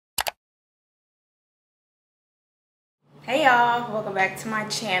Hey y'all, welcome back to my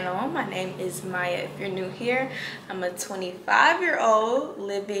channel. My name is Maya. If you're new here, I'm a 25-year-old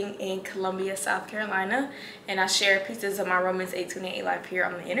living in Columbia, South Carolina, and I share pieces of my Romans 8:28 life here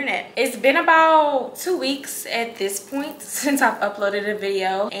on the internet. It's been about 2 weeks at this point since I've uploaded a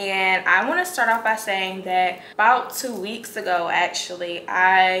video, and I want to start off by saying that about 2 weeks ago actually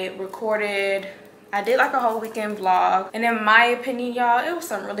I did like a whole weekend vlog, and in my opinion, y'all, it was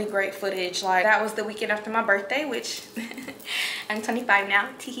some really great footage. Like, that was the weekend after my birthday, which I'm 25 now,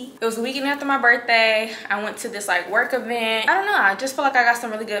 teehee. It was the weekend after my birthday. I went to this like work event. I don't know, I just feel like I got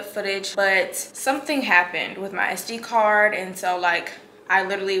some really good footage, but something happened with my SD card, and so like I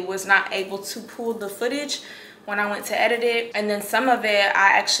literally was not able to pull the footage when I went to edit it. And then some of it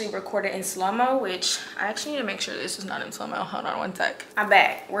I actually recorded in slow-mo, which I actually need to make sure this is not in slow-mo. Hold on one sec. I'm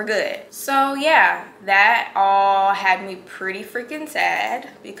back, we're good. So yeah, that all had me pretty freaking sad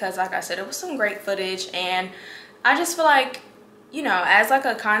because like I said, it was some great footage, and I just feel like, you know, as like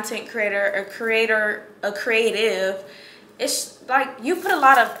a content creator, a creative, it's like you put a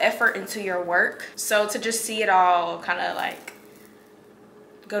lot of effort into your work. So to just see it all kind of like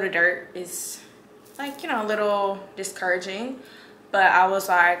go to dirt is like, you know, a little discouraging, but I was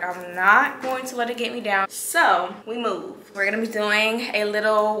like, I'm not going to let it get me down. So we moved. We're gonna be doing a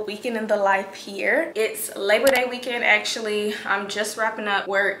little weekend in the life here. It's Labor Day weekend actually. I'm just wrapping up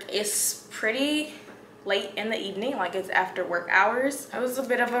work. It's pretty late in the evening, like it's after work hours. It was a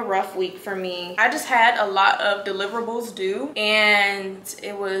bit of a rough week for me. I just had a lot of deliverables due, and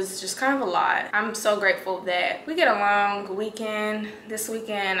it was just kind of a lot. I'm so grateful that we get a long weekend this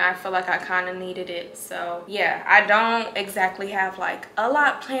weekend. I feel like I kind of needed it. So yeah, I don't exactly have like a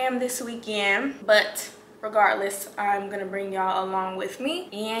lot planned this weekend, but regardless, I'm gonna bring y'all along with me.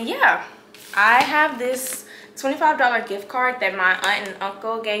 And yeah, I have this $25 gift card that my aunt and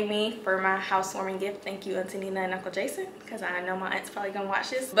uncle gave me for my housewarming gift. Thank you, Auntie Nina and Uncle Jason, because I know my aunt's probably gonna watch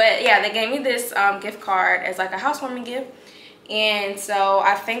this. But yeah, they gave me this gift card as like a housewarming gift. And so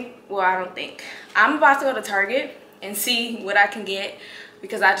I think, well, I don't think, I'm about to go to Target and see what I can get,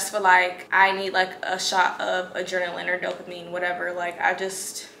 because I just feel like I need like a shot of adrenaline or dopamine, whatever. Like I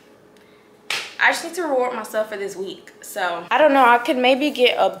just need to reward myself for this week. So I don't know, I could maybe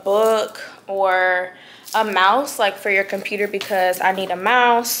get a book or a mouse like for your computer, because I need a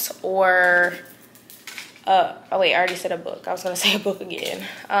mouse, or oh wait, I already said a book. I was gonna say a book again.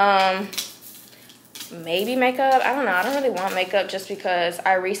 Maybe makeup. I don't know, I don't really want makeup, just because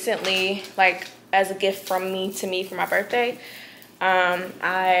I recently, like as a gift from me to me for my birthday,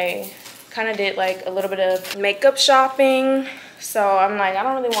 I kind of did like a little bit of makeup shopping, so I'm like, I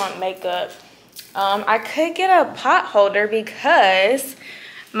don't really want makeup. I could get a pot holder because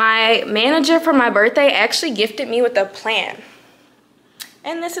my manager for my birthday actually gifted me with a plant.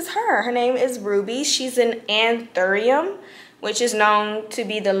 And this is her. Her name is Ruby. She's an anthurium, which is known to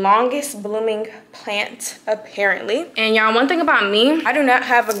be the longest blooming plant apparently. And y'all, one thing about me, I do not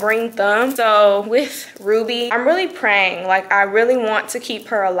have a green thumb. So with Ruby, I'm really praying. Like I really want to keep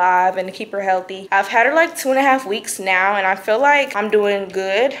her alive and to keep her healthy. I've had her like 2.5 weeks now, and I feel like I'm doing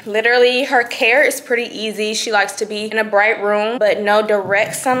good. Literally, her care is pretty easy. She likes to be in a bright room, but no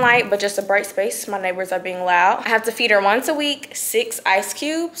direct sunlight, but just a bright space. My neighbors are being loud. I have to feed her once a week, 6 ice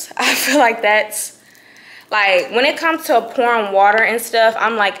cubes. I feel like that's, like, when it comes to pouring water and stuff,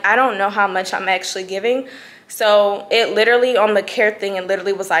 I'm like, I don't know how much I'm actually giving. So it literally, on the care thing, it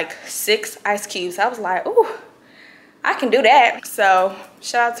literally was like 6 ice cubes. I was like, ooh, I can do that. So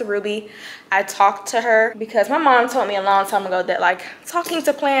shout out to Ruby. I talked to her because my mom told me a long time ago that like talking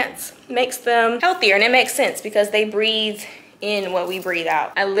to plants makes them healthier, and it makes sense because they breathe in what we breathe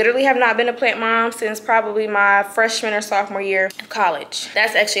out. I literally have not been a plant mom since probably my freshman or sophomore year of college.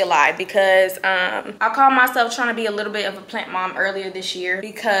 That's actually a lie, because I called myself trying to be a little bit of a plant mom earlier this year,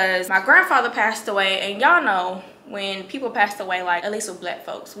 because my grandfather passed away, and y'all know when people passed away, like at least with black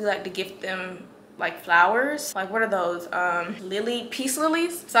folks, we like to gift them like flowers. Like what are those? Peace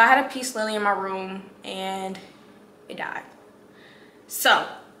lilies. So I had a peace lily in my room and it died. So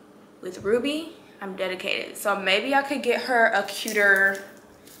with Ruby, I'm dedicated. So maybe I could get her a cuter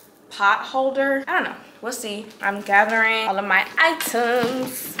pot holder. I don't know, we'll see. I'm gathering all of my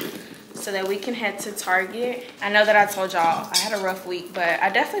items so that we can head to Target. I know that I told y'all I had a rough week, but I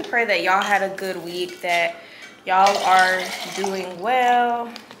definitely pray that y'all had a good week, that y'all are doing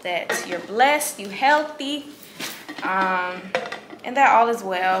well, that you're blessed, you healthy, and that all is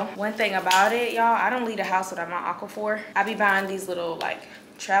well. One thing about it, y'all, I don't leave the house without my Aquaphor. I be buying these little like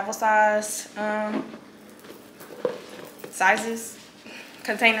travel size sizes,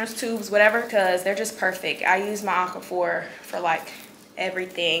 containers, tubes, whatever, because they're just perfect. I use my Aquaphor for like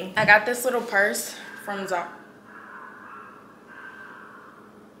everything. I got this little purse from Zara.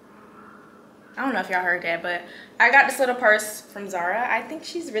 I don't know if y'all heard that, but I got this little purse from Zara. I think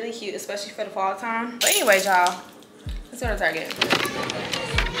she's really cute, especially for the fall time. But anyway, y'all, let's go to Target.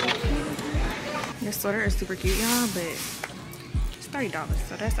 This sweater is super cute, y'all, but it's $30,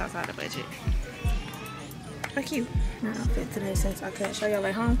 so that's outside the budget. But cute. My outfit today, since I couldn't show y'all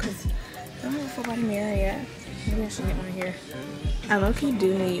at home because I don't have a full body mirror yet. Maybe I should get one here. I low-key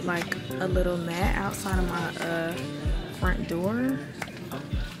do need like a little mat outside of my front door.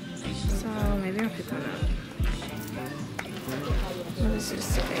 So maybe I'll pick one up. What does this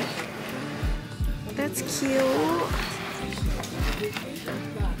say? That's cute.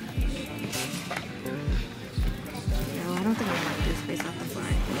 No, I don't think I like this based off the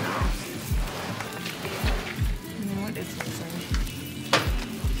front. No, what does it say?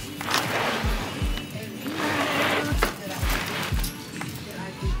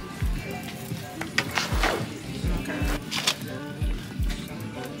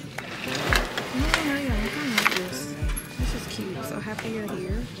 Happy you're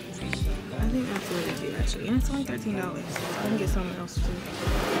here. I think that's really cute actually, and it's only $13. I can get something else too.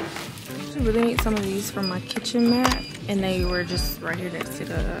 I really need some of these for my kitchen mat, and they were just right here next to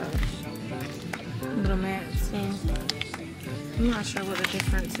the little mats. So I'm not sure what the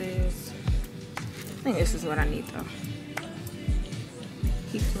difference is. I think this is what I need though.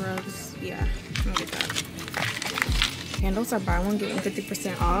 Keep rugs. Yeah, I'm gonna get that. Candles are buy one get one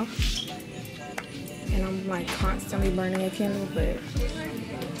 50% off. And I'm like constantly burning a candle, but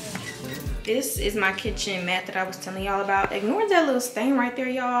this is my kitchen mat that I was telling y'all about. Ignore that little stain right there,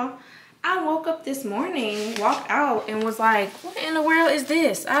 y'all. I woke up this morning, walked out, and was like, what in the world is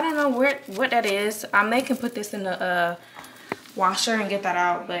this? I don't know what that is. I may can put this in the washer and get that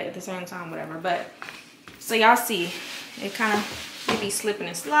out, but at the same time, whatever. But so y'all see, it kind of be slipping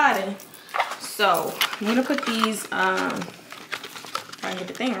and sliding. So I'm gonna put these if I can get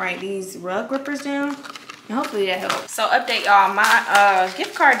the thing right, these rug grippers down, and hopefully that helps. So update y'all, my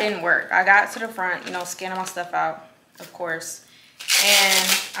gift card didn't work. I got to the front, you know, scanning my stuff out, of course, and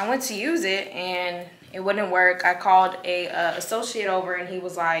I went to use it and it wouldn't work. I called a associate over, and he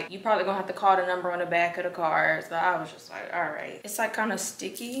was like, you probably gonna have to call the number on the back of the card. So I was just like, all right. It's like kind of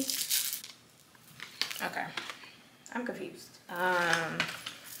sticky. Okay, I'm confused.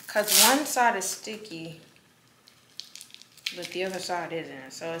 Cause one side is sticky, but the other side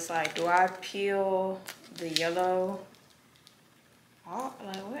isn't. So it's like, do I peel the yellow off?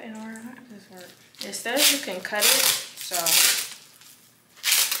 Like, what in order? How does this work? It says you can cut it, so.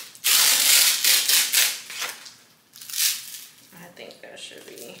 I think that should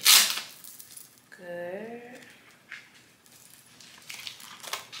be good.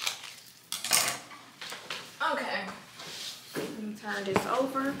 Okay. Let me turn this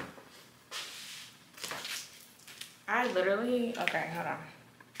over. I literally, okay, hold on.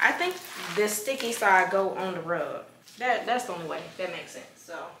 I think this sticky side go on the rug. That's the only way. That makes sense.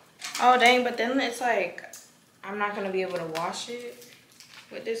 So, oh dang, but then it's like, I'm not gonna be able to wash it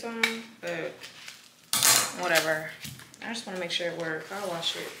with this on, but whatever. I just wanna make sure it works. I'll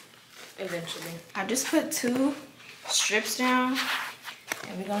wash it eventually. I just put 2 strips down,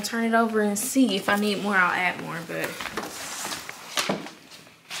 and we're gonna turn it over and see. If I need more, I'll add more, but.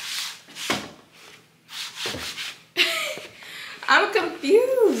 I'm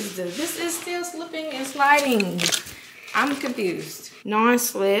confused. This is still slipping and sliding. I'm confused.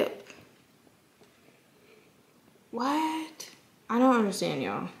 Non-slip. What? I don't understand,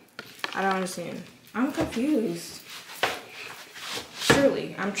 y'all. I don't understand. I'm confused.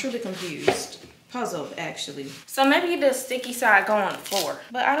 Truly, I'm truly confused. Puzzled, actually. So maybe the sticky side go on the floor.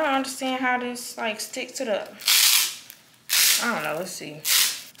 But I don't understand how this like sticks to the, I don't know, let's see.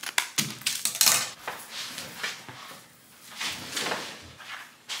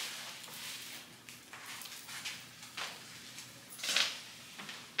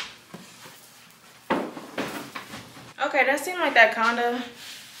 Okay, that seemed like that kinda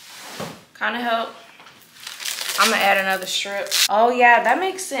helped. I'm gonna add another strip. Oh yeah, that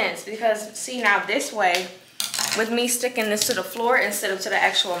makes sense, because see, now this way, with me sticking this to the floor instead of to the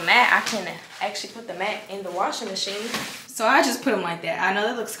actual mat, I can actually put the mat in the washing machine. So I just put them like that. I know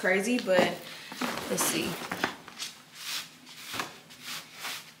that looks crazy, but let's see.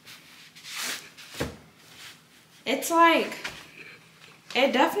 It's like,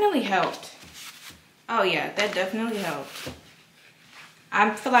 it definitely helped. Oh yeah, that definitely helped.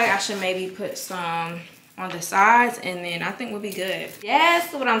 I feel like I should maybe put some on the sides, and then I think we'll be good.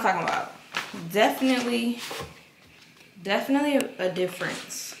 Yes, what I'm talking about. Definitely a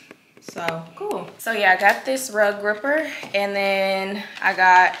difference. So cool. So yeah, I got this rug gripper, and then I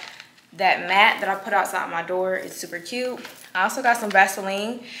got that mat that I put outside my door. It's super cute. I also got some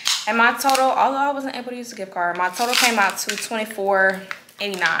Vaseline. And my total, although I wasn't able to use the gift card, my total came out to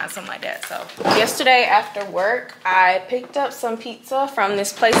 $24.89, something like that. So yesterday after work, I picked up some pizza from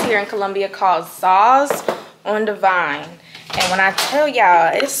this place here in Columbia called Zaw's on Divine. And when I tell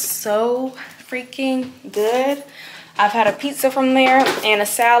y'all, it's so freaking good. I've had a pizza from there and a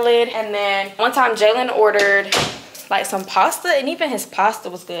salad. And then one time Jalen ordered like some pasta, and even his pasta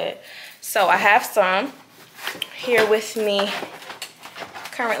was good. So I have some here with me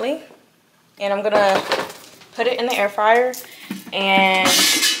currently, and I'm gonna put it in the air fryer. And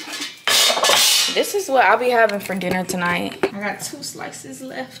this is what I'll be having for dinner tonight. I got 2 slices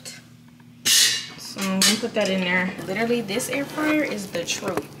left, so I'm gonna put that in there. Literally, this air fryer is the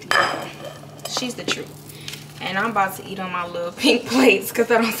truth. She's the truth. And I'm about to eat on my little pink plates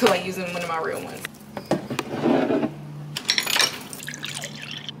because I don't feel like using one of my real ones.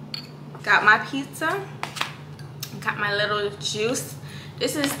 Got my pizza. Got my little juice.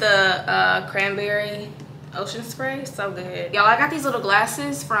 This is the cranberry ocean spray. So good. Y'all, I got these little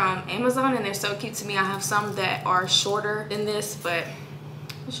glasses from Amazon and they're so cute to me. I have some that are shorter than this, but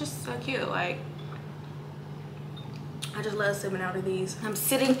it's just so cute. Like, I just love sipping out of these. I'm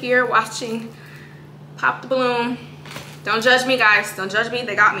sitting here watching Pop the Balloon. Don't judge me, guys. Don't judge me.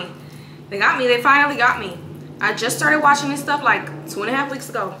 They got me. They got me. They finally got me. I just started watching this stuff like 2.5 weeks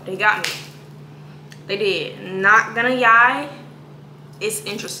ago. They got me. They did. Not gonna lie. It's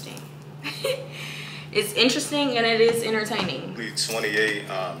interesting. It's interesting and it is entertaining. 28.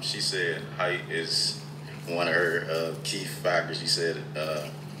 She said height is one of her key factors. She said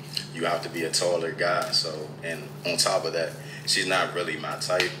you have to be a taller guy. So, and on top of that, she's not really my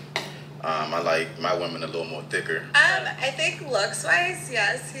type. I like my women a little more thicker. I think looks wise,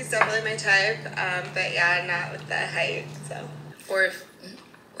 yes, he's definitely my type. But yeah, not with the height. So,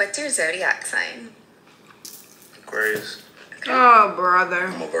 what's your zodiac sign? Aquarius. Okay. Oh, brother.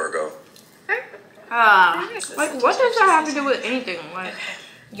 I'm a Virgo. Like, what does that have to do with anything? Like,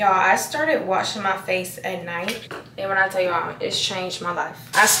 y'all, I started washing my face at night, and when I tell y'all, it's changed my life.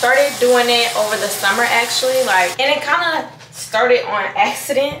 I started doing it over the summer, actually, like, and it kind of started on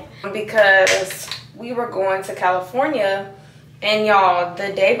accident because we were going to California, and y'all,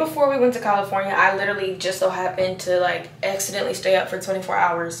 the day before we went to California, I literally just so happened to like accidentally stay up for 24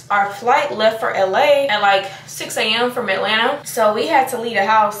 hours. Our flight left for LA at like 6 a.m. from Atlanta, so we had to leave the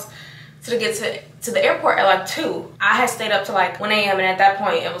house to get to the airport at like 2. I had stayed up to like 1 a.m. and at that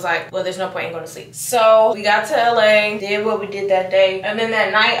point it was like, well, there's no point in going to sleep. So we got to LA, did what we did that day, and then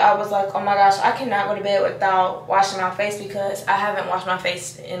that night I was like, oh my gosh, I cannot go to bed without washing my face because I haven't washed my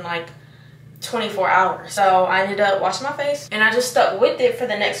face in like 24 hours. So I ended up washing my face and I just stuck with it for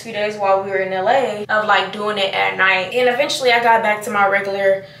the next few days while we were in LA of like doing it at night. And eventually I got back to my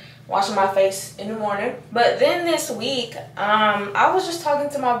regular washing my face in the morning. But then this week, I was just talking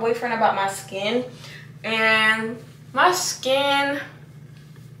to my boyfriend about my skin, and my skin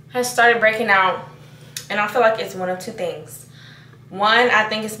has started breaking out, and I feel like it's one of 2 things. One, I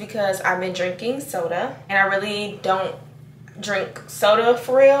think it's because I've been drinking soda, and I really don't drink soda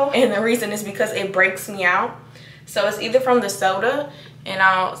for real, and the reason is because it breaks me out. So it's either from the soda, and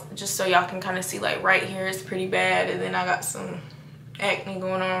I'll just so y'all can kind of see, like right here is pretty bad, and then I got some acne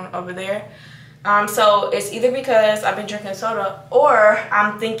going on over there. So it's either because I've been drinking soda, or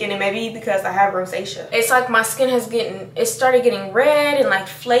I'm thinking it may be because I have rosacea. It's like my skin it started getting red and like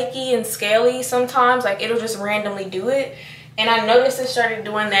flaky and scaly sometimes. Like it'll just randomly do it. And I noticed it started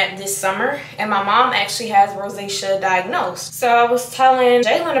doing that this summer, and my mom actually has rosacea diagnosed. So I was telling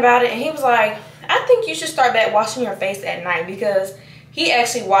Jalen about it, and he was like, I think you should start back washing your face at night, because he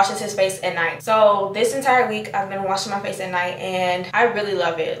actually washes his face at night. So this entire week I've been washing my face at night, and I really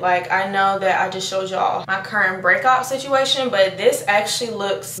love it. Like, I know that I just showed y'all my current breakout situation, but this actually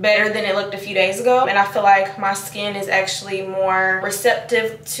looks better than it looked a few days ago. And I feel like my skin is actually more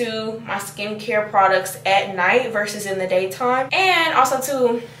receptive to my skincare products at night versus in the daytime. And also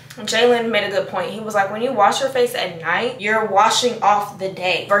too, Jalen made a good point. He was like, when you wash your face at night, you're washing off the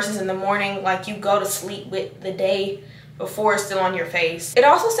day versus in the morning, like you go to sleep with the day before it's still on your face. It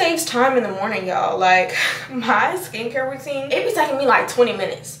also saves time in the morning, y'all. Like, my skincare routine, it be taking me like 20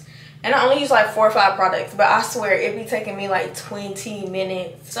 minutes. And I only use like 4 or 5 products, but I swear it be taking me like 20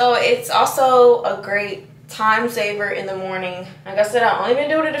 minutes. So it's also a great time saver in the morning. Like I said, I've only been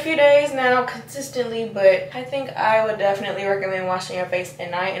doing it a few days now consistently, but I think I would definitely recommend washing your face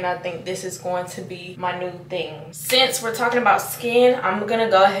at night, and I think this is going to be my new thing. Since we're talking about skin, I'm gonna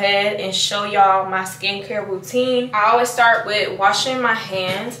go ahead and show y'all my skincare routine. I always start with washing my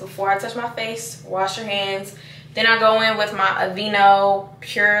hands before I touch my face. Wash your hands. Then I go in with my Aveeno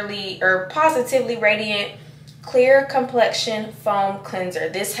Purely or Positively Radiant Clear Complexion Foam Cleanser.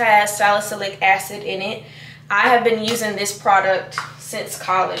 This has salicylic acid in it. I have been using this product since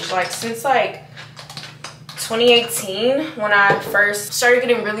college, like since like 2018 when I first started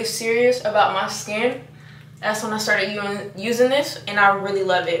getting really serious about my skin. That's when I started using this, and I really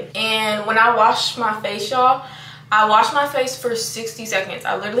love it. And when I wash my face, y'all, I wash my face for 60 seconds.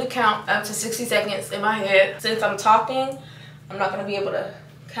 I literally count up to 60 seconds in my head. Since I'm talking, I'm not gonna be able to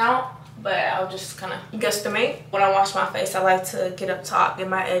count, but I'll just kind of guesstimate. When I wash my face, I like to get up top, get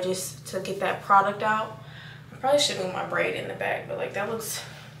my edges to get that product out. I probably should move my braid in the back, but like does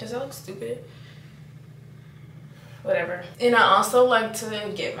that look stupid? Whatever. And I also like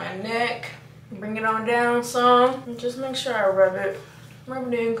to get my neck, bring it on down some, and just make sure I rub it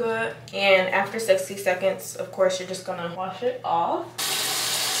in good. And after 60 seconds, of course, you're just gonna wash it off.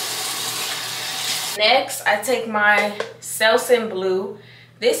 Next, I take my Selsun Blue.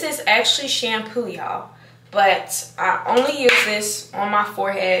 This is actually shampoo, y'all, but I only use this on my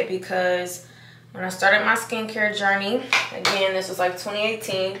forehead because when I started my skincare journey, again, this was like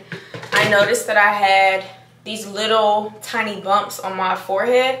 2018, I noticed that I had these little tiny bumps on my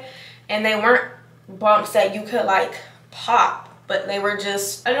forehead, and they weren't bumps that you could like pop, but they were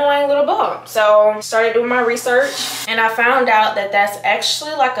just annoying little bumps. So I started doing my research, and I found out that that's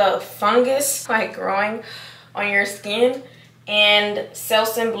actually like a fungus like growing on your skin. And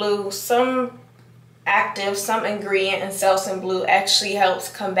Selsun Blue, some ingredient in Selsun Blue actually helps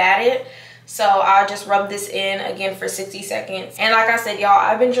combat it. So I'll just rub this in again for 60 seconds. And like I said, y'all,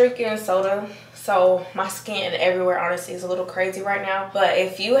 I've been drinking soda, so my skin everywhere honestly is a little crazy right now. But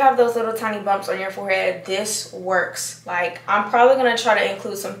if you have those little tiny bumps on your forehead, this works. Like, I'm probably gonna try to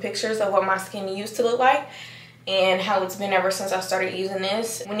include some pictures of what my skin used to look like and how it's been ever since I started using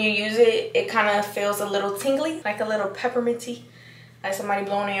this. When you use it, it kind of feels a little tingly, like a little pepperminty, like somebody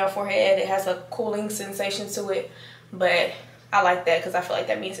blowing on your forehead. It has a cooling sensation to it, but I like that because I feel like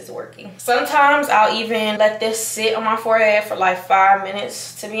that means it's working. Sometimes I'll even let this sit on my forehead for like 5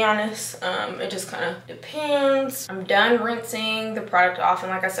 minutes, to be honest. It just kind of depends. I'm done rinsing the product off,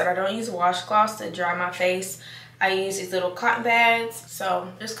 and like I said, I don't use washcloths to dry my face. I use these little cotton pads,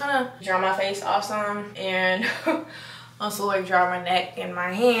 so just kind of dry my face off some, and also like dry my neck and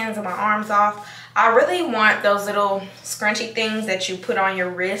my hands and my arms off. I really want those little scrunchy things that you put on your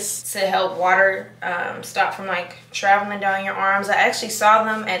wrists to help water stop from like traveling down your arms. I actually saw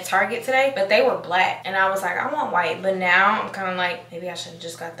them at Target today, but they were black, and I was like, I want white. But now I'm kind of like, maybe I should have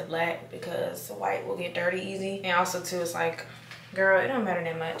just got the black because the white will get dirty easy. And also too, it's like, girl, it don't matter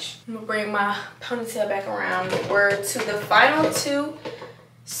that much. I'm gonna bring my ponytail back around. We're to the final 2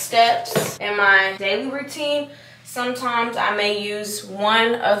 steps in my daily routine. Sometimes I may use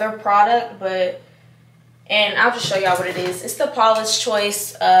one other product, and I'll just show y'all what it is. It's the Paula's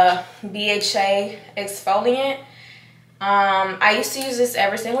Choice BHA exfoliant. I used to use this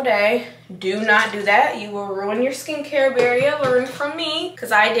every single day. Do not do that. You will ruin your skincare barrier. Learn from me,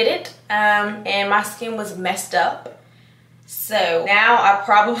 because I did it, and my skin was messed up. So now I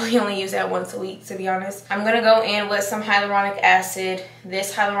probably only use that once a week, to be honest. I'm gonna go in with some hyaluronic acid.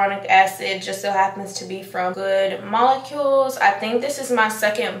 This hyaluronic acid just so happens to be from Good Molecules. I think this is my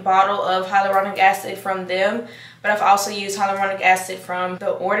 2nd bottle of hyaluronic acid from them, but I've also used hyaluronic acid from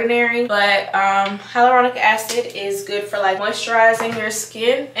The Ordinary. But hyaluronic acid is good for like moisturizing your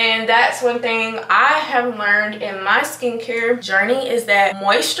skin, and that's one thing I have learned in my skincare journey, is that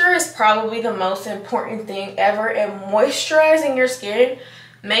moisture is probably the most important thing ever. And moisturizing your skin,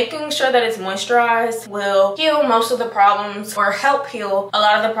 making sure that it's moisturized, will heal most of the problems, or help heal a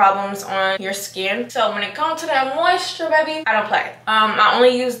lot of the problems on your skin. So when it comes to that moisture, baby, I don't play. I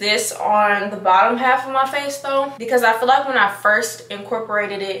only use this on the bottom half of my face though, because I feel like when I first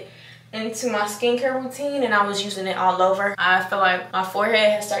incorporated it into my skincare routine and I was using it all over, I feel like my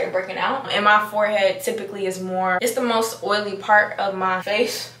forehead has started breaking out. And my forehead typically is it's the most oily part of my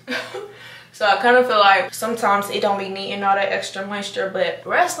face. So I kind of feel like sometimes it don't be needing all that extra moisture, but the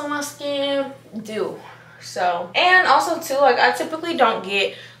rest of my skin do. So, and also too, like, I typically don't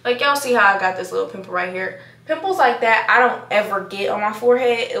get, like, y'all see how I got this little pimple right here. Pimples like that I don't ever get on my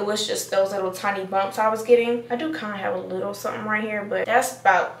forehead. It was just those little tiny bumps I was getting. I do kind of have a little something right here, but that's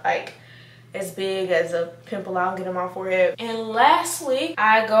about like as big as a pimple I'll get on my forehead. And lastly,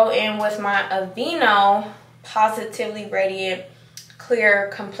 I go in with my Aveeno Positively Radiant Clear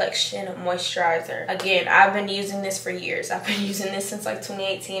Complexion Moisturizer. Again, I've been using this for years. I've been using this since like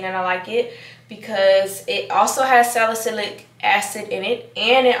 2018, and I like it because it also has salicylic acid in it,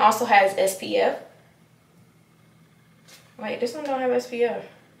 and it also has SPF. Wait, this one don't have SPF.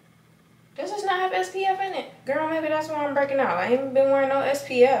 Does this not have SPF in it? Girl, maybe that's why I'm breaking out. I ain't been wearing no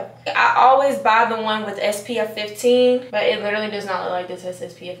SPF. I always buy the one with SPF 15, but it literally does not look like this has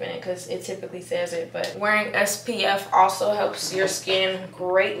SPF in it because it typically says it. But wearing SPF also helps your skin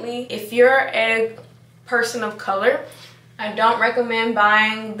greatly. If you're a person of color, I don't recommend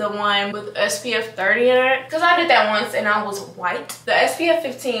buying the one with SPF 30 in it because I did that once and I was white. The SPF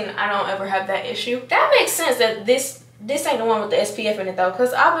 15, I don't ever have that issue. That makes sense that this ain't the one with the SPF in it though,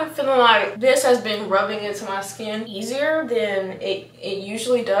 because I've been feeling like this has been rubbing into my skin easier than it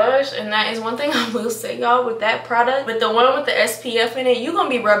usually does. And that is one thing I will say, y'all, with that product. But the one with the SPF in it, you're gonna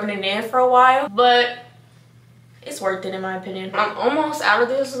be rubbing it in for a while, but it's worth it in my opinion. I'm almost out of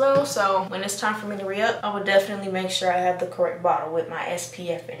this though, so when it's time for me to re-up, I would definitely make sure I have the correct bottle with my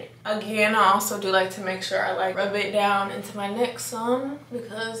SPF in it. Again, I also do like to make sure I like rub it down into my neck some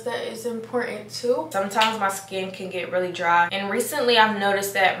because that is important too. Sometimes my skin can get really dry, and recently I've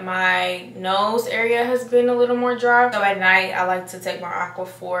noticed that my nose area has been a little more dry. So at night, I like to take my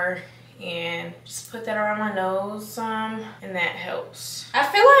Aquaphor and just put that around my nose some, and that helps. I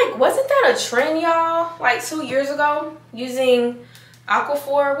feel like, wasn't that a trend, y'all, like 2 years ago, using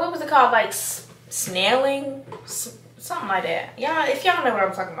Aquaphor? What was it called? Like snailing, something like that. Y'all, if y'all know what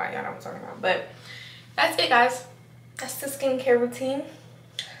I'm talking about, y'all know what I'm talking about. But that's it, guys. That's the skincare routine.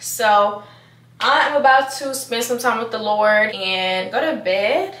 So I am about to spend some time with the Lord and go to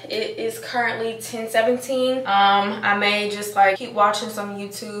bed. It is currently 10:17. I may just like keep watching some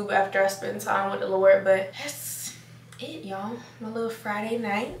YouTube after I spend time with the Lord, but that's it, y'all. My little Friday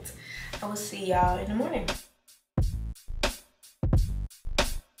night. I will see y'all in the morning.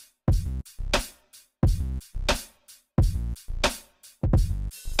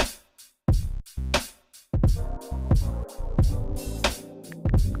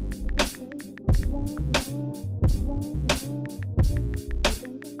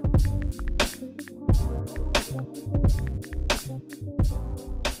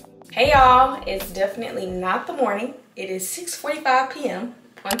 Hey y'all, it's definitely not the morning. It is 6:45 p.m.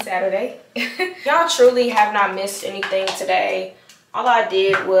 on Saturday. Y'all truly have not missed anything today. All I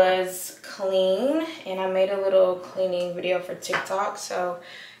did was clean, and I made a little cleaning video for TikTok. So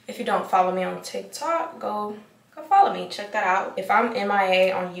if you don't follow me on TikTok, go follow me, check that out. If I'm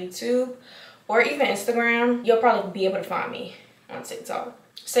MIA on YouTube or even Instagram, you'll probably be able to find me on TikTok.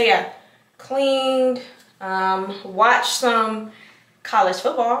 So yeah, cleaned, watched some college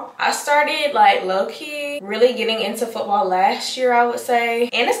football. I started like low-key really getting into football last year, I would say.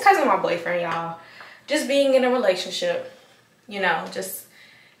 And it's because of my boyfriend, y'all. Just being in a relationship, you know, just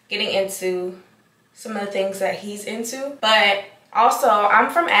getting into some of the things that he's into. But also,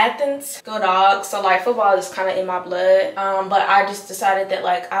 I'm from Athens, go Dogs, so like football is kind of in my blood. But I just decided that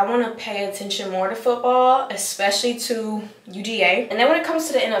like I want to pay attention more to football, especially to UGA. And then when it comes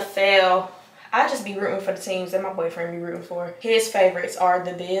to the NFL, I just be rooting for the teams that my boyfriend be rooting for. His favorites are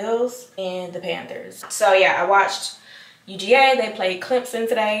the Bills and the Panthers. So yeah, I watched UGA. They played Clemson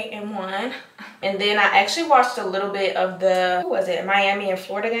today and won. And then I actually watched a little bit of the, who was it, Miami and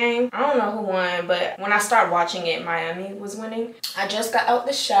Florida game. I don't know who won, but when I started watching it, Miami was winning. I just got out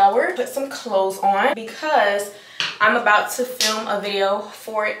the shower, put some clothes on because I'm about to film a video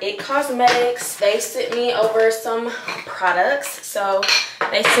for It Cosmetics. They sent me over some products. So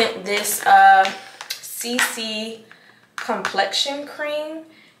they sent this CC complexion cream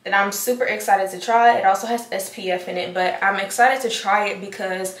that I'm super excited to try. It also has SPF in it, but I'm excited to try it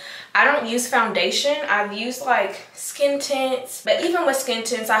because I don't use foundation. I've used like skin tints, but even with skin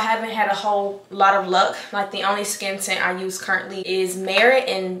tints, I haven't had a whole lot of luck. Like the only skin tint I use currently is Merit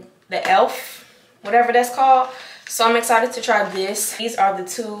and the e.l.f., whatever that's called. So I'm excited to try this. These are the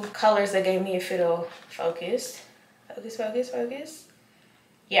two colors that gave me, if it'll focus. Focus, focus, focus.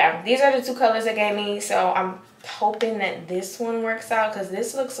 Yeah, these are the two colors that gave me. So I'm hoping that this one works out because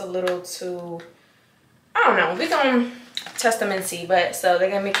this looks a little too, I don't know. We're gonna test them and see. But so they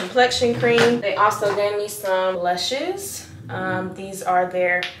gave me complexion cream. They also gave me some blushes. These are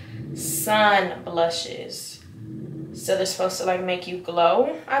their sun blushes. So they're supposed to like make you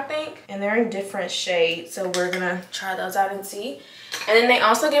glow, I think. And they're in different shades. So we're gonna try those out and see. And then they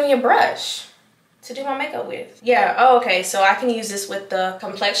also gave me a brush to do my makeup with. Yeah, oh, okay, so I can use this with the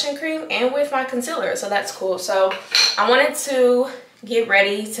complexion cream and with my concealer, so that's cool. So I wanted to get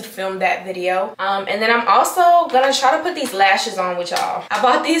ready to film that video. And then I'm also gonna try to put these lashes on with y'all. I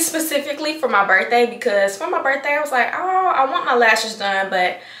bought these specifically for my birthday because for my birthday, I was like, oh, I want my lashes done,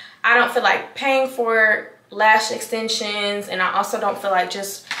 but I don't feel like paying for lash extensions, and I also don't feel like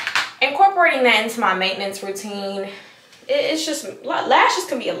just incorporating that into my maintenance routine. It's just, lashes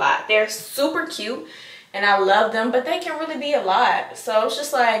can be a lot. They're super cute and I love them, but they can really be a lot. So it's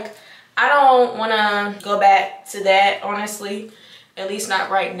just like, I don't want to go back to that, honestly, at least not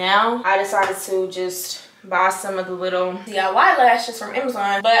right now. I decided to just buy some of the little DIY lashes from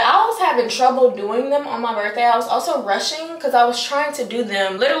Amazon, but I was having trouble doing them on my birthday. I was also rushing because I was trying to do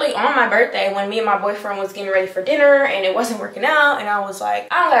them literally on my birthday when me and my boyfriend was getting ready for dinner, and it wasn't working out, and I was like,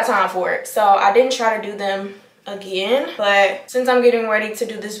 I don't got time for it. So I didn't try to do them again, but since I'm getting ready to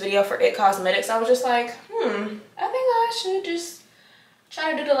do this video for It Cosmetics, I was just like, I think I should just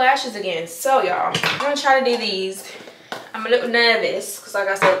try to do the lashes again. So y'all, I'm gonna try to do these. I'm a little nervous because, like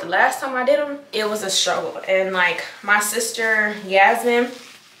I said, the last time I did them, it was a struggle. And like my sister Yasmin, and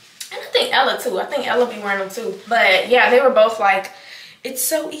I think Ella too, I think Ella be wearing them too, but yeah, they were both like, it's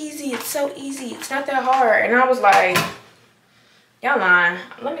so easy, it's so easy, it's not that hard. And I was like, y'all lying.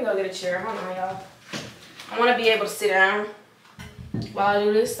 Let me go get a chair. Hold on, y'all. I want to be able to sit down while I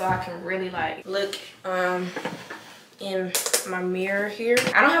do this so I can really like look in my mirror here.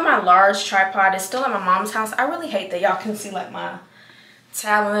 I don't have my large tripod. It's still at my mom's house. I really hate that y'all can see like my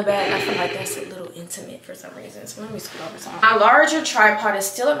towel in the back. I feel like that's a little intimate for some reason. So let me scoot over some. My larger tripod is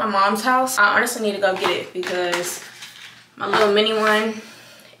still at my mom's house. I honestly need to go get it because my little mini one,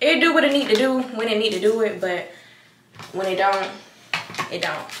 it do what it need to do when it need to do it, but when it don't, it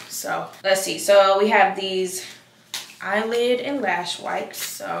don't. So let's see. So we have these eyelid and lash wipes,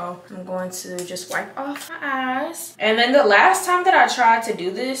 so I'm going to just wipe off my eyes. And then the last time that I tried to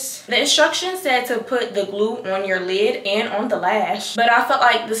do this, the instructions said to put the glue on your lid and on the lash, but I felt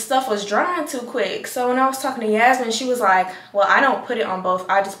like the stuff was drying too quick. So when I was talking to Yasmin, she was like, well, I don't put it on both,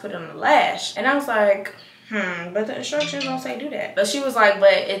 I just put it on the lash. And I was like, but the instructions don't say do that. But she was like,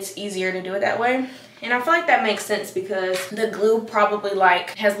 but it's easier to do it that way. And I feel like that makes sense because the glue probably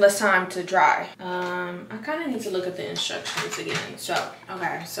like has less time to dry. I kind of need to look at the instructions again. So,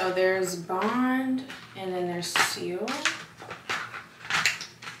 okay, so there's bond and then there's seal.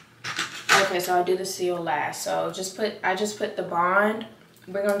 Okay, so I do the seal last. So I just put the bond.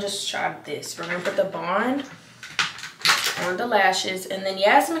 We're gonna just try this. We're gonna put the bond on the lashes. And then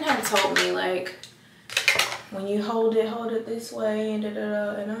Yasmin had told me like, when you hold it this way and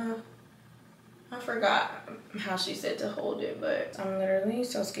and I forgot how she said to hold it, but I'm literally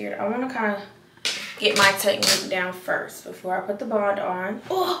so scared. I want to kind of get my technique down first before I put the bond on.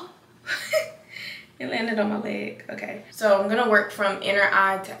 Oh, it landed on my leg. Okay, so I'm gonna work from inner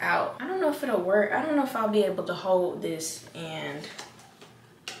eye to out. I don't know if it'll work. I don't know if I'll be able to hold this and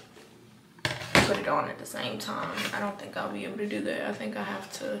put it on at the same time. I don't think I'll be able to do that. I think I have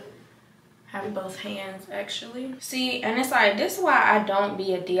to have both hands actually. See, and it's like, this is why I don't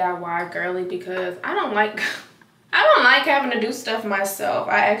be a DIY girly, because I don't like having to do stuff myself.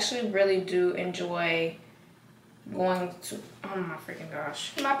 I actually really do enjoy going to, oh my freaking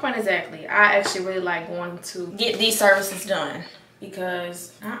gosh. My point exactly, I actually really like going to get these services done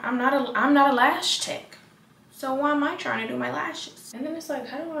because I'm not a lash tech. So why am I trying to do my lashes? And then it's like,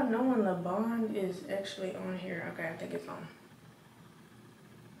 how do I know when the bond is actually on here? Okay, I think it's on.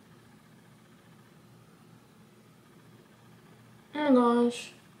 Oh my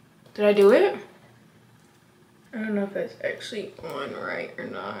gosh. Did I do it? I don't know if it's actually on right or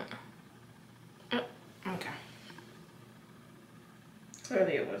not. Oh, okay.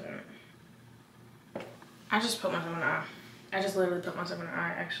 Clearly it wasn't. I just put myself in the eye. I just literally put myself in the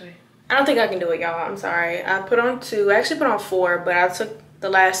eye, actually. I don't think I can do it, y'all. I'm sorry. I put on 2. I actually put on 4, but I took the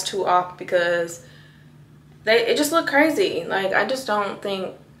last 2 off because it just looked crazy. Like, I just don't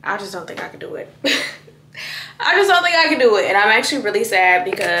think I could do it. I just don't think I can do it, and I'm actually really sad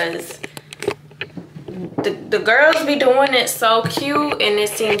because the girls be doing it so cute and it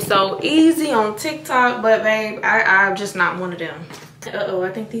seems so easy on TikTok, but babe, I'm just not one of them. Uh-oh,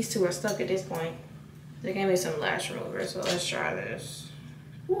 I think these 2 are stuck at this point. They gave me some lash remover, so let's try this.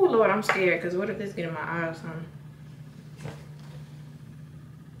 Oh Lord, I'm scared because what if this get in my eye or something?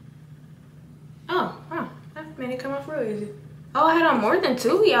 Oh, that made it come off real easy. Oh, I had on more than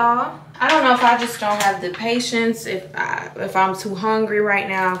 2, y'all. I don't know if I just don't have the patience, if I'm too hungry right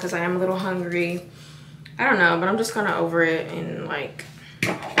now, because I am a little hungry. I don't know, but I'm just kind of over it, and like,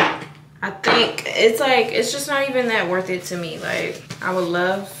 I think it's like, it's just not even that worth it to me. Like, I would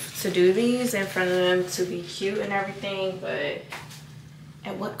love to do these and for them to be cute and everything, but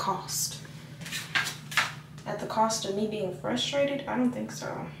at what cost? At the cost of me being frustrated? I don't think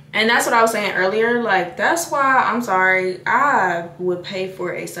so. And that's what I was saying earlier. Like, that's why, I'm sorry, I would pay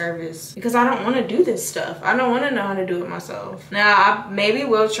for a service because I don't want to do this stuff. I don't want to know how to do it myself. Now, I maybe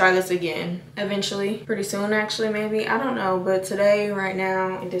will try this again eventually. Pretty soon, actually, maybe. I don't know. But today, right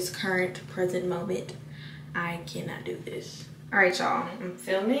now, in this current present moment, I cannot do this. All right, y'all, I'm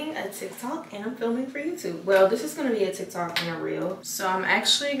filming a TikTok and I'm filming for YouTube. Well, this is gonna be a TikTok and a reel. So I'm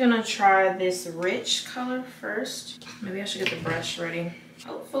actually gonna try this rich color first. Maybe I should get the brush ready.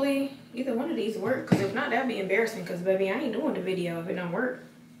 Hopefully either one of these work, because if not, that'd be embarrassing, because baby, I ain't doing the video if it don't work.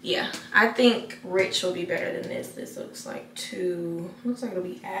 Yeah, I think rich will be better than this. This looks like looks like it'll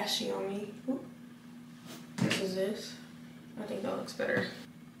be ashy on me. Oop. This is this. I think that looks better.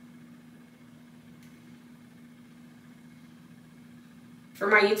 For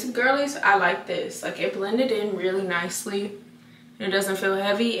my YouTube girlies, I like this. Like, it blended in really nicely. It doesn't feel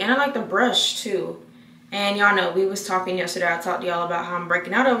heavy. And I like the brush too. And y'all know, we was talking yesterday. I talked to y'all about how I'm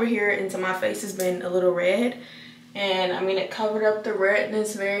breaking out over here into my face has been a little red. And I mean, it covered up the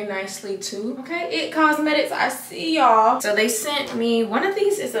redness very nicely too. Okay, It Cosmetics, I see y'all. So they sent me, one of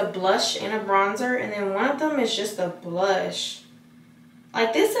these is a blush and a bronzer. And then one of them is just a blush.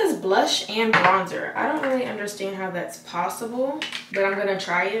 Like, this says blush and bronzer. I don't really understand how that's possible, but I'm gonna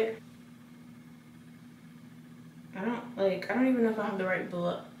try it. I don't even know if I have the right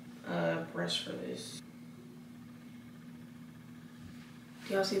brush for this.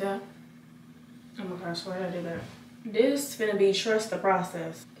 Do y'all see that? Oh my gosh, why did I do that? This finna be trust the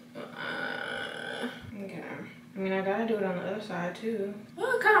process. Okay. I mean, I gotta do it on the other side too.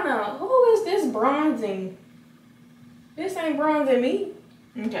 What kind of, who is this bronzing? This ain't bronzing me.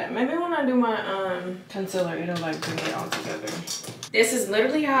 Okay, maybe when I do my concealer, it'll like bring it all together. This is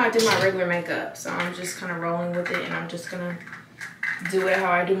literally how I do my regular makeup. So I'm just kind of rolling with it, and I'm just gonna do it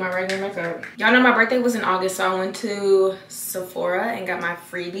how I do my regular makeup. Y'all know my birthday was in August, so I went to Sephora and got my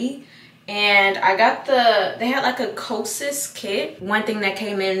freebie. And I got they had like a Cosys kit. One thing that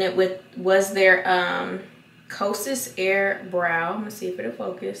came in it with was their Cosys Air Brow. I'm gonna see if it'll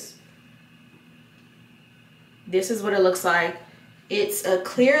focus. This is what it looks like. It's a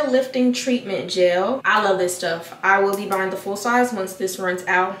clear lifting treatment gel. I love this stuff. I will be buying the full size once this runs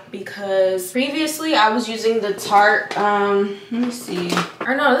out, because previously I was using the Tarte, let me see.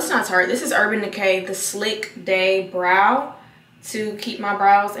 Or no, this is not Tarte. This is Urban Decay, the Slick Day Brow, to keep my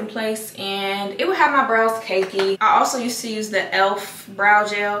brows in place, and it would have my brows cakey. I also used to use the e.l.f. brow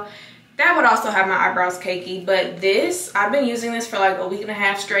gel. That would also have my eyebrows cakey, but this, I've been using this for like a week and a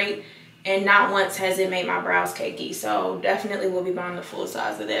half straight, and not once has it made my brows cakey. So definitely will be buying the full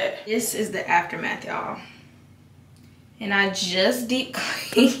size of that. This is the aftermath, y'all. And I just deep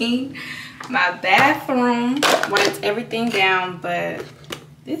cleaned my bathroom, wiped everything down, but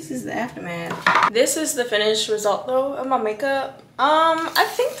this is the aftermath. This is the finished result though of my makeup. I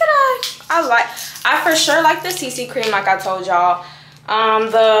think that I for sure like the CC cream, like I told y'all.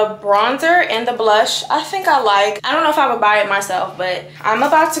 The bronzer and the blush, I think I like. I don't know if I would buy it myself, but I'm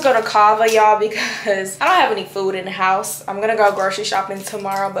about to go to Kava, y'all, because I don't have any food in the house. I'm gonna go grocery shopping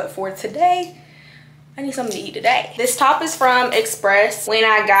tomorrow, but for today, I need something to eat today. This top is from Express. When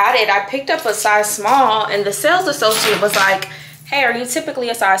I got it, I picked up a size small, and the sales associate was like, hey, are you typically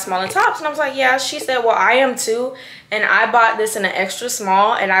a size small in tops? And I was like, yeah. She said, well, I am too, and I bought this in an extra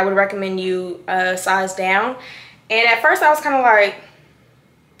small, and I would recommend you size down. And at first I was kind of like,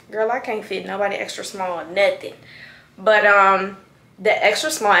 girl, I can't fit nobody extra small or nothing. But the extra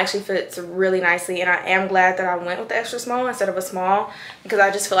small actually fits really nicely, and I am glad that I went with the extra small instead of a small, because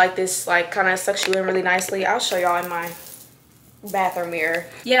I just feel like this like kind of sucks you in really nicely. I'll show y'all in my bathroom mirror.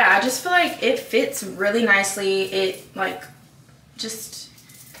 Yeah, I just feel like it fits really nicely. It like just,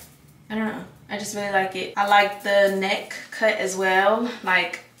 I don't know, I just really like it. I like the neck cut as well.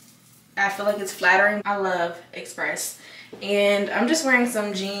 Like, I feel like it's flattering. I love Express. And I'm just wearing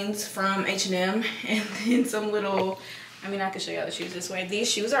some jeans from H&M, and then some little, I mean, I can show y'all the shoes this way.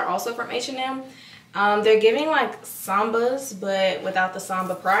 These shoes are also from H&M. They're giving like Sambas, but without the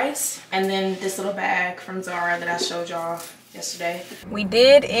Samba price. And then this little bag from Zara that I showed y'all yesterday. We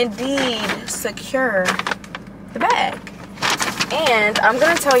did indeed secure the bag. And I'm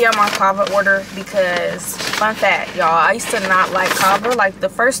gonna tell y'all my Kava order, because fun fact, y'all, I used to not like Kava. Like, the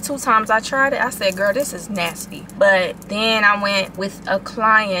first 2 times I tried it, I said, girl, this is nasty. But then I went with a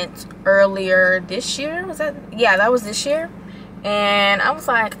client earlier this year. Was that? Yeah, that was this year. And I was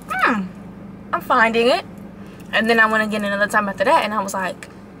like, I'm finding it. And then I went again another time after that, and I was like,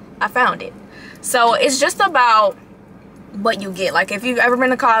 I found it. So it's just about what you get. Like, if you've ever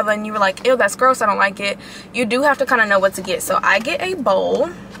been to Kava and you were like, ew, that's gross, I don't like it, you do have to kind of know what to get. So I get a bowl,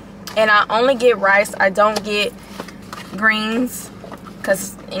 and I only get rice. I don't get greens,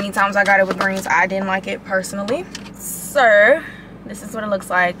 because any times I got it with greens, I didn't like it personally. So this is what it looks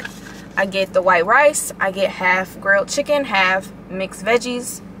like. I get the white rice, I get half grilled chicken, half mixed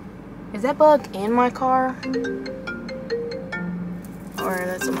veggies. Is that bug in my car? Or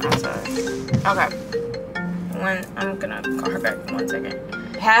that's on my outside? Okay. I'm gonna call her back in 1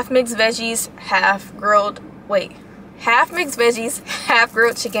 second. Half mixed veggies, half mixed veggies, half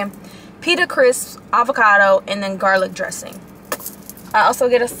grilled chicken, pita crisps, avocado, and then garlic dressing. I also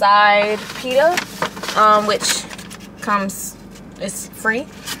get a side pita, which is free.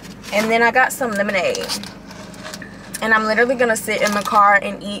 And then I got some lemonade. And I'm literally gonna sit in the car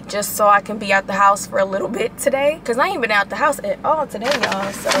and eat just so I can be out the house for a little bit today. Cause I ain't been out the house at all today,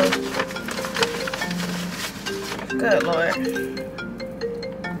 y'all, so. Good Lord.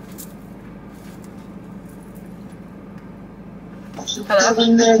 Hello?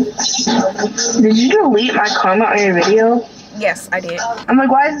 Did you delete my comment on your video? Yes, I did. I'm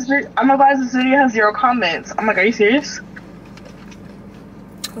like, why is this video has 0 comments? I'm like, are you serious?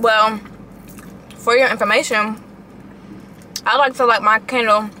 Well, for your information, I like to light my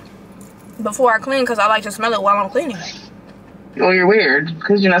candle before I clean because I like to smell it while I'm cleaning. Well, you're weird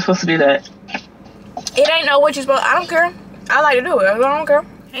because you're not supposed to do that. It ain't no what you're supposed. I don't care. I like to do it. I don't care.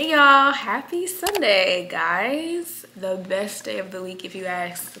 Hey y'all, happy Sunday, guys. The best day of the week if you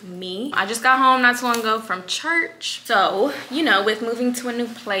ask me. I just got home not too long ago from church. So, you know, with moving to a new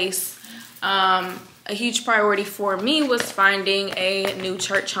place, a huge priority for me was finding a new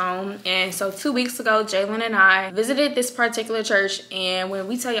church home. And so 2 weeks ago, Jalen and I visited this particular church. And when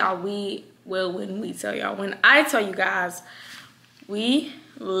I tell you guys, we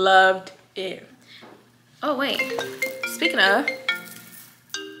loved it. Oh wait, speaking of,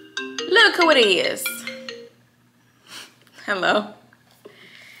 look who it is. Hello.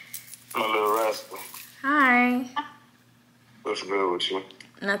 My little rascal. Hi. What's good with you?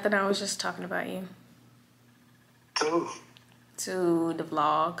 Nothing, I was just talking about you. Too. To the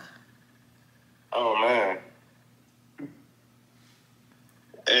vlog. Oh, man.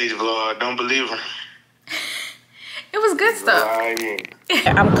 Age vlog, don't believe her. It was good stuff. Lying.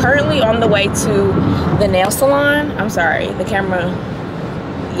 I'm currently on the way to the nail salon. I'm sorry, the camera.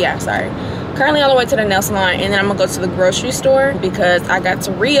 Yeah, sorry. Currently on the way to the nail salon, and then I'm gonna go to the grocery store because I got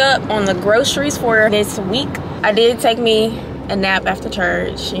to re-up on the groceries for this week. I did take me a nap after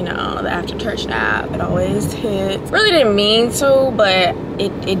church, you know, the after church nap. It always hits. Really didn't mean to, but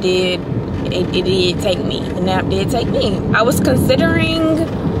it did take me. The nap did take me. I was considering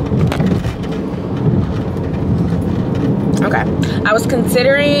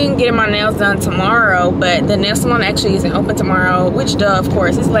getting my nails done tomorrow, but the nail salon actually isn't open tomorrow, which duh, of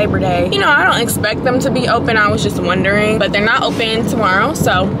course, it's Labor Day. You know, I don't expect them to be open. I was just wondering, but they're not open tomorrow.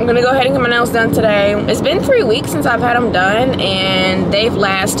 So I'm gonna go ahead and get my nails done today. It's been 3 weeks since I've had them done and they've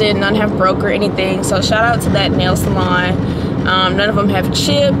lasted. None have broke or anything. So shout out to that nail salon. None of them have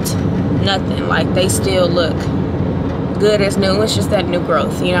chipped, nothing. Like, they still look good as new. It's just that new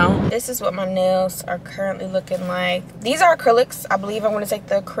growth, you know. This is what my nails are currently looking like. These are acrylics. I believe I'm going to take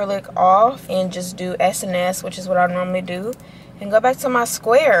the acrylic off and just do S&S, which is what I normally do, and go back to my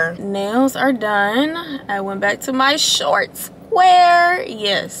square. Nails are done. I went back to my short square.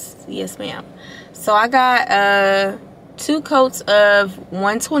 Yes ma'am. So I got 2 coats of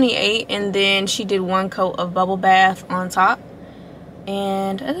 128, and then she did 1 coat of bubble bath on top.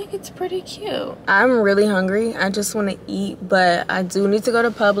 And I think it's pretty cute. I'm really hungry. I just want to eat, but I do need to go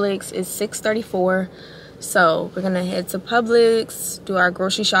to Publix. It's 6:34, so we're gonna head to Publix, do our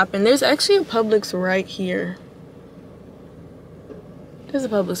grocery shopping. There's actually a Publix right here. There's a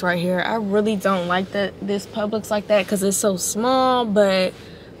Publix right here. I really don't like this Publix like that because it's so small, but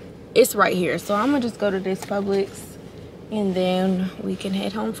it's right here. So I'm gonna just go to this Publix and then we can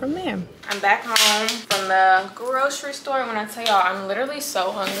head home from there. I'm back home from the grocery store, and when I tell y'all, I'm literally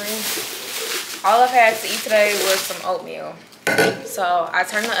so hungry. All I've had to eat today was some oatmeal. So I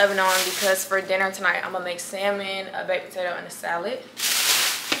turned the oven on because for dinner tonight, I'm gonna make salmon, a baked potato, and a salad.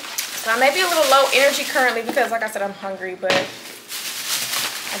 So I may be a little low energy currently because, like I said, I'm hungry, but I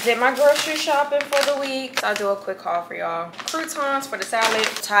did my grocery shopping for the week. So I'll do a quick haul for y'all. Croutons for the salad,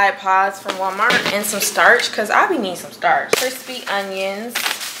 Tide Pods from Walmart, and some starch, because I be needing some starch. Crispy onions,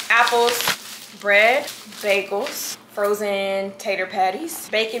 apples, bread, bagels, frozen tater patties,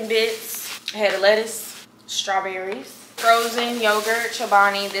 bacon bits, a head of lettuce, strawberries, frozen yogurt,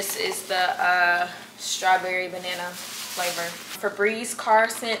 Chobani. This is the strawberry banana flavor. Febreze car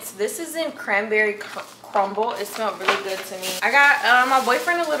scents. This is in cranberry crumble. It smelled really good to me. I got my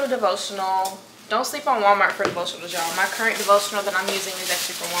boyfriend a little devotional. Don't sleep on Walmart for devotionals, y'all. My current devotional that I'm using is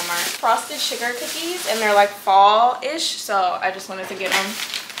actually from Walmart. Frosted sugar cookies, and they're like fall-ish, so I just wanted to get them.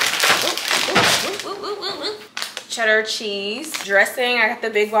 Cheddar cheese dressing. I got the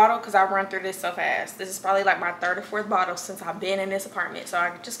big bottle because I run through this so fast. This is probably like my 3rd or 4th bottle since I've been in this apartment, so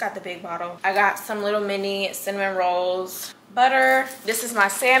I just got the big bottle. I got some little mini cinnamon rolls, butter. This is my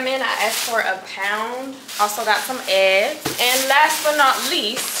salmon. I asked for a pound. Also got some eggs. And last but not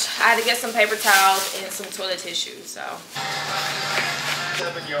least, I had to get some paper towels and some toilet tissue. So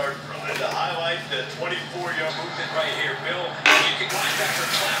 7-yard run to highlight the 24-yard movement right here. Bill, you can linebacker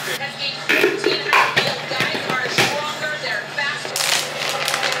clap it. That's game 17. Those guys are stronger. They're faster.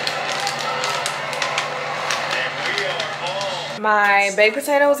 And we are all my baked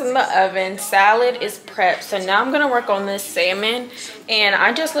potatoes in the oven. Salad is prepped. So now I'm gonna work on this salmon. And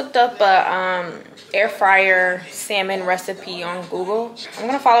I just looked up a air fryer salmon recipe on Google. I'm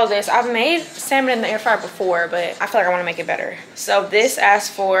gonna follow this. I've made salmon in the air fryer before, but I feel like I want to make it better. So this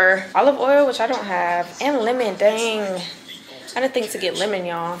asks for olive oil, which I don't have, and lemon. Dang, I didn't think to get lemon,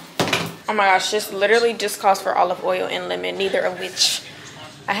 y'all. Oh my gosh, this literally just calls for olive oil and lemon, neither of which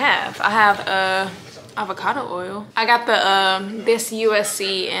I have. I have avocado oil. I got the this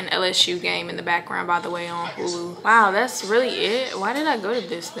USC and LSU game in the background, by the way, on Hulu. Wow, that's really it. Why did I go to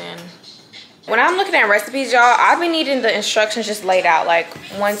this then? When I'm looking at recipes, y'all, I've been needing the instructions just laid out, like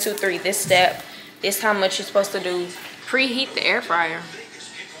 1, 2, 3, this step, this how much you're supposed to do. Preheat the air fryer.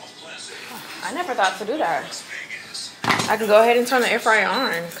 I never thought to do that. I can go ahead and turn the air fryer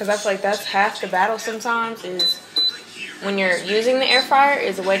on, because I feel like that's half the battle sometimes, is when you're using the air fryer,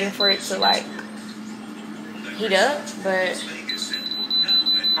 is waiting for it to like heat up. But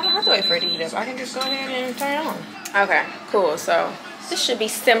I don't have to wait for it to heat up. I can just go ahead and turn it on. Okay, cool. So this should be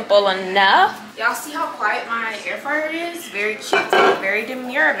simple enough. Y'all see how quiet my air fryer is? Very cute, very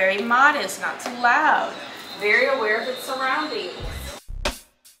demure, very modest, not too loud. Very aware of its surroundings.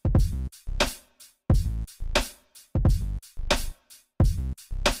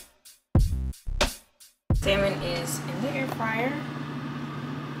 Salmon is in the air fryer.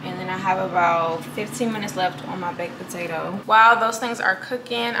 And then I have about 15 minutes left on my baked potato. While those things are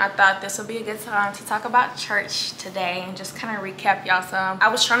cooking, I thought this would be a good time to talk about church today and just kind of recap y'all some. I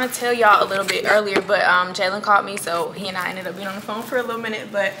was trying to tell y'all a little bit earlier, but Jalen called me, so he and I ended up being on the phone for a little minute.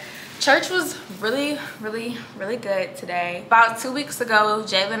 But church was really good today. About 2 weeks ago,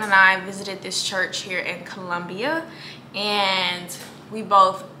 Jalen and I visited this church here in Columbia, and we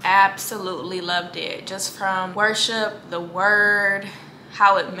both absolutely loved it. Just from worship, the word,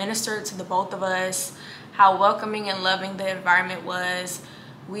 how it ministered to the both of us, how welcoming and loving the environment was.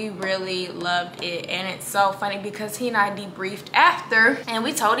 We really loved it. And it's so funny because he and I debriefed after, and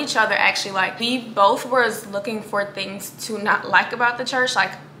we told each other actually, like, we both was looking for things to not like about the church.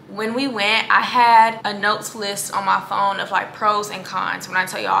 Like, when we went, I had a notes list on my phone of like pros and cons. When I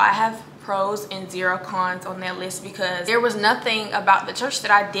tell y'all, I have pros and 0 cons on that list, because there was nothing about the church that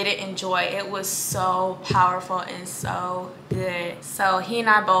I didn't enjoy. It was so powerful and so good. So he and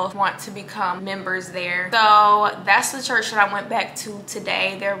I both want to become members there. So that's the church that I went back to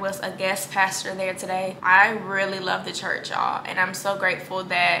today. There was a guest pastor there today. I really love the church, y'all, and I'm so grateful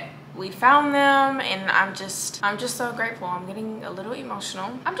that we found them, and I'm just so grateful. I'm getting a little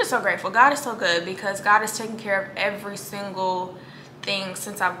emotional. I'm just so grateful. God is so good, because God is taking care of every single thing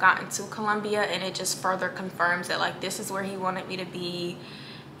since I've gotten to Columbia, and it just further confirms that like this is where he wanted me to be.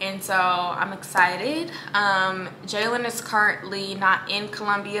 And so I'm excited. Jalen is currently not in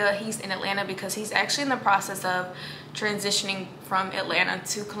Columbia. He's in Atlanta because he's actually in the process of transitioning from Atlanta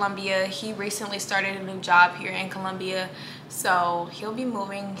to Columbia. He recently started a new job here in Columbia, so he'll be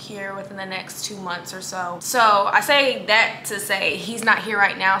moving here within the next 2 months or so. So I say that to say he's not here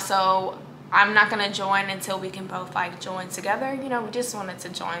right now, so I'm not gonna join until we can both like join together. You know, we just wanted to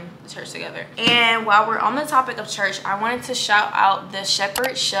join the church together. And while we're on the topic of church, I wanted to shout out the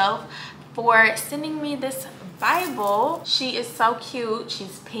Shepherd Shelf for sending me this Bible. She is so cute.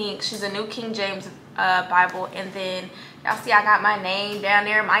 She's pink. She's a New King James Bible. And then y'all see I got my name down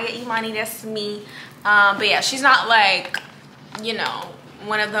there, Maya Imani, that's me. But yeah, she's not like, you know,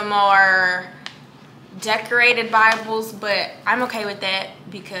 one of the more decorated Bibles, but I'm okay with that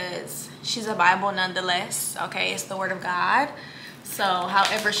because she's a Bible nonetheless. Okay, it's the word of God. So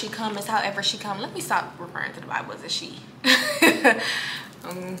however she come is however she come. Let me stop referring to the Bible as a she.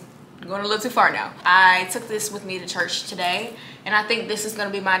 I'm going a little too far now. I took this with me to church today, and I think this is going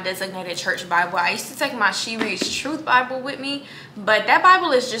to be my designated church Bible. I used to take my She Reads Truth Bible with me, but that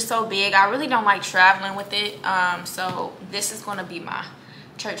Bible is just so big. I really don't like traveling with it. So this is going to be my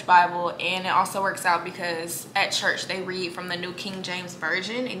church Bible, and it also works out because at church they read from the New King James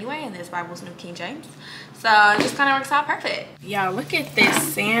Version anyway, and this Bible's New King James, so it just kind of works out perfect. Y'all, look at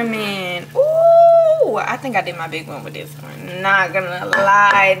this salmon. Ooh, I think I did my big one with this one, not gonna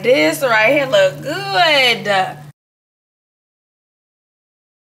lie. This right here look good.